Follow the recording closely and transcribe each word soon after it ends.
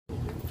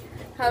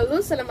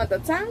Halo,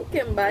 selamat datang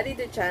kembali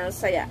di channel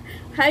saya.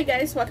 Hi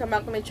guys, welcome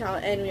back to my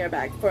channel and we are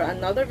back for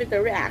another video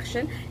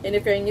reaction. And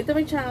if you're new to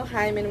my channel,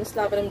 hi, my name is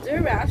Love and I'm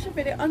doing a reaction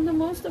video on the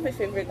most of my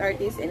favorite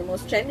artists and the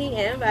most trending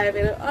and viral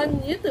video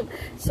on YouTube.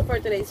 So for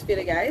today's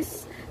video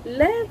guys,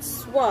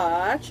 let's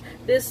watch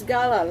this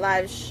Gala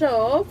live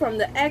show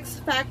from the X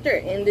Factor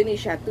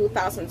Indonesia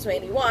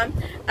 2021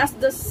 as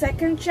the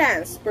second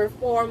chance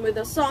performed with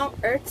the song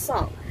Earth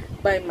Song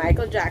by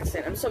Michael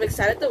Jackson. I'm so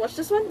excited to watch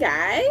this one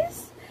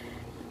guys.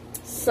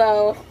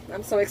 So,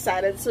 I'm so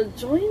excited, so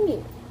join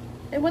me.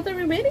 And what are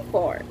we waiting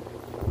for?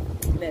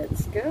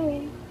 Let's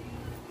go.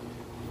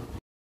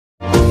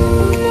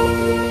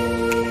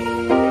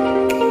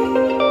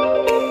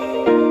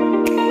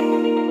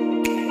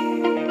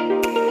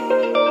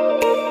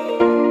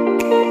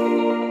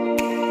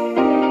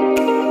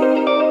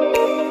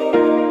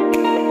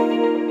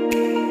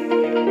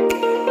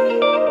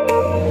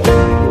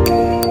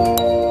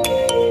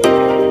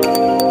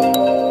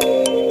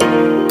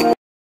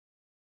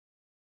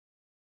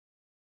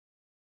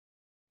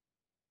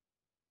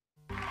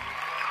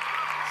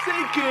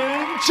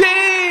 Second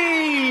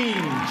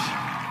change.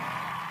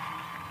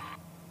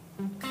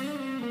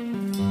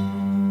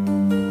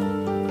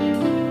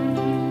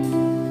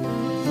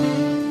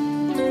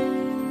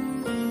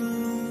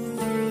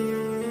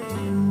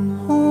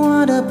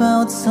 What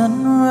about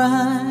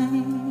sunrise?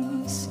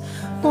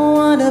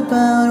 What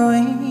about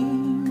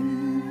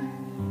rain?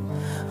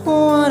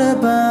 What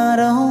about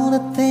all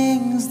the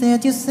things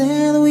that you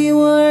said we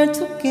were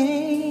to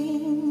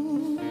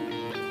gain?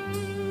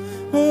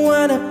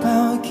 What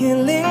about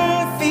killing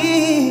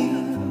fear?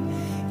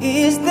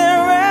 Is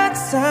there a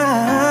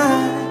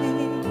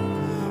time?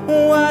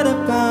 What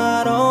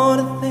about all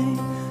the things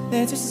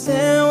that you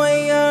said were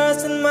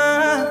yours and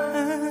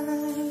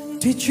mine?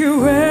 Did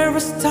you ever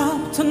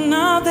stop to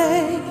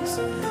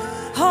notice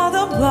all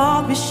the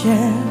blood we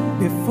shared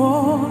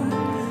before?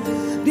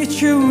 Did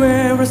you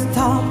ever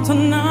stop to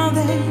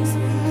notice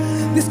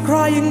this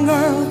crying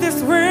girl,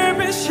 this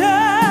weeping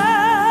child?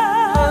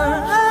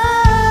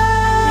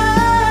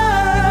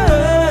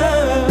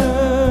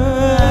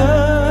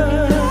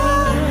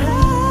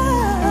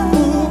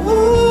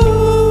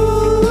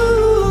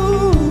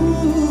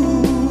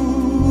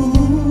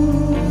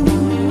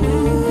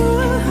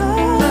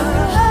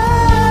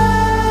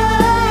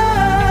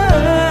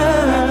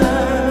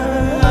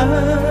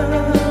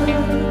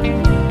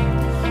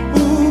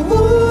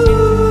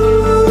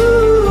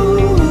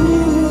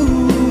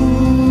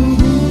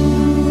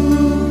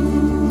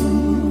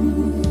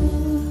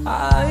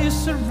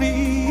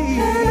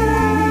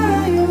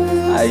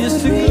 I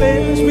used to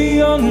glance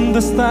beyond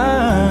the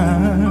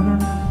stars.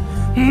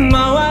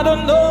 Now I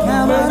don't know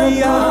where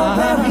we are.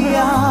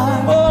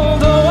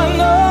 Although I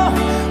know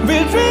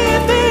we're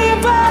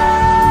drifting by.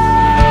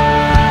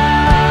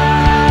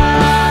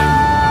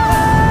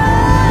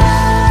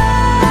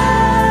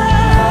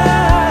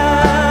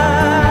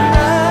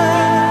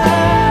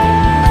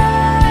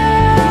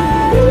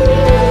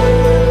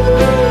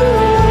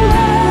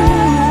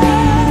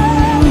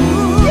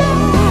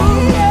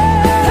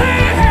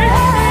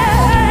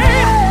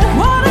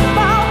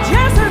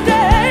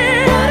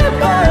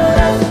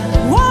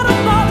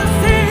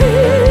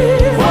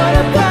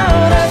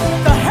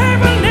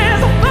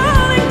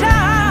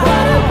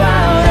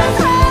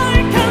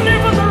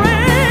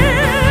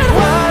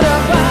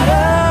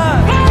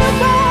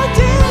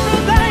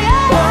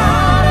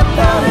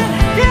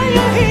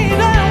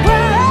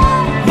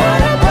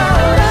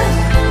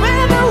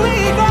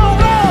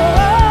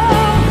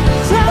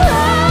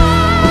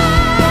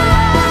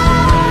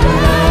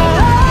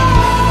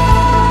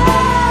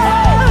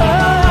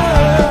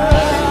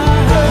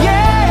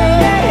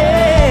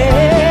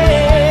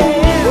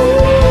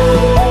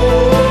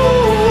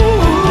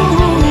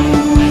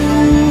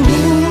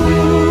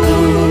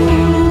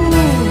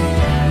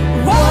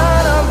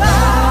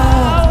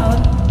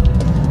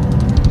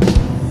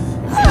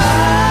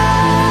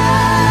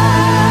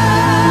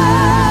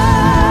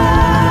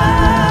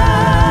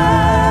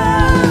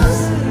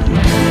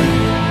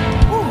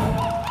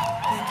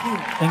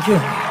 Thank you.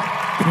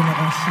 Terima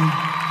kasih.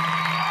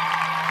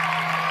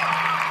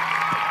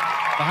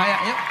 Bahaya,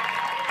 yuk.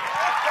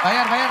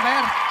 Bayar.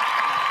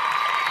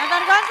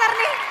 Nonton konser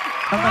nih.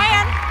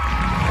 Lumayan.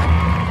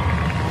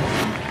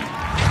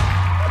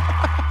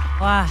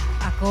 Wah,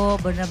 aku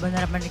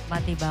benar-benar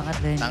menikmati banget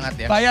deh. Sangat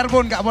ya. Bayar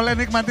bun, gak boleh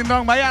nikmatin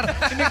doang, bayar.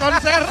 Ini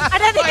konser.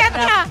 Ada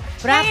tiketnya.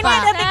 Berapa? Yang ini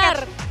ada tiket.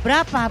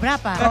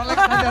 Berapa? Rolex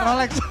aja,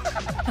 Rolex.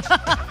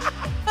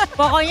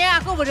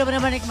 Pokoknya aku benar-benar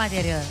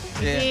menikmati real.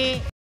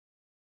 Yeah.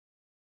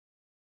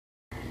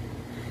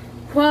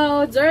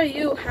 Well, there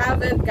you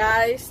have it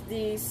guys,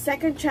 the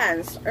second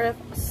chance Earth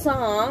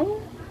Song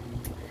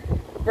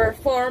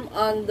performed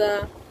on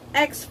the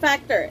X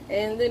Factor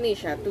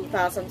Indonesia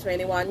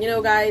 2021. You know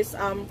guys,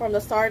 from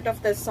the start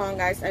of this song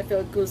guys, I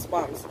feel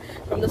goosebumps.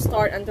 From the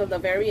start until the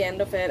very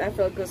end of it, I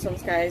feel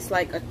goosebumps guys,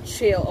 like a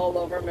chill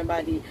all over my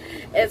body.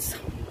 It's,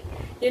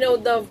 you know,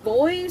 the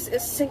voice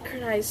is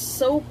synchronized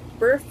so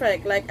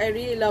perfect. Like, I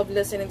really love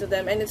listening to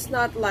them, and it's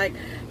not like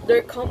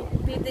they're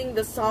competing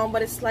the song,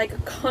 but it's like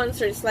a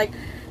concert. It's like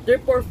they're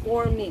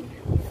performing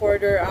for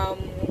their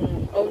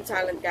own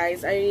talent,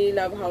 guys. I really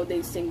love how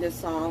they sing this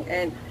song,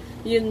 and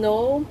you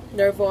know,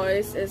 their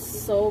voice is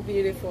so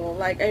beautiful.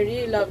 Like, I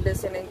really love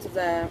listening to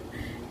them,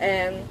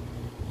 and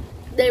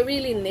they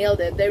really nailed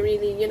it. They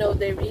really, you know,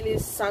 they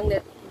really sung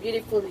it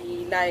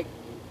beautifully. Like,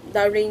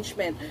 the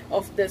arrangement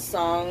of this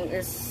song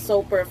is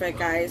so perfect,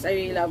 guys. I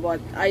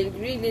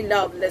really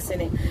love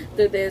listening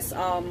to this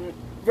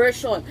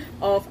version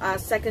of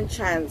Second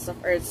Chance of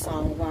Earth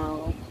song.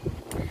 Wow.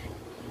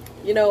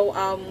 You know,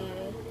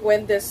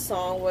 when this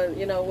song was,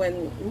 you know,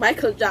 when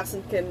Michael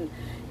Jackson can,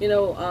 you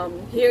know,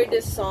 hear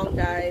this song,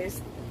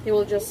 guys, he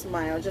will just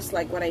smile, just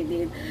like what I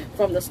did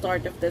from the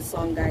start of this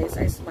song, guys.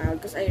 I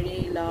smiled because I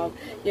really love,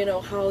 you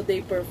know, how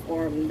they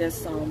perform this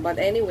song. But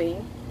anyway,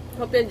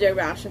 hope you enjoyed the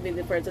reaction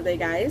video for today,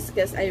 guys,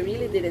 because I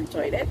really did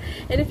enjoy it.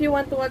 And if you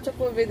want to watch a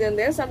full video on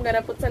this, I'm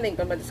gonna put the link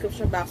on my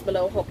description box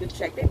below. Hope you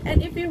checked it.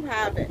 And if you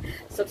haven't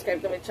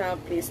subscribed to my channel,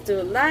 please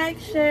do like,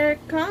 share,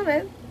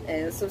 comment,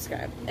 and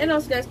subscribe. And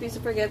also, guys, please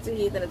don't forget to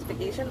hit the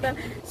notification bell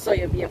so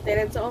you'll be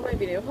updated to all my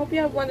videos. Hope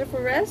you have a wonderful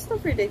rest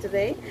of your day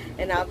today,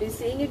 and I'll be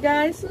seeing you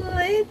guys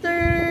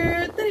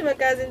later. Terima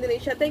kasih,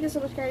 Indonesia. Thank you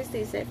so much, guys.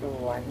 Stay safe,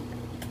 everyone.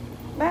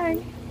 Bye.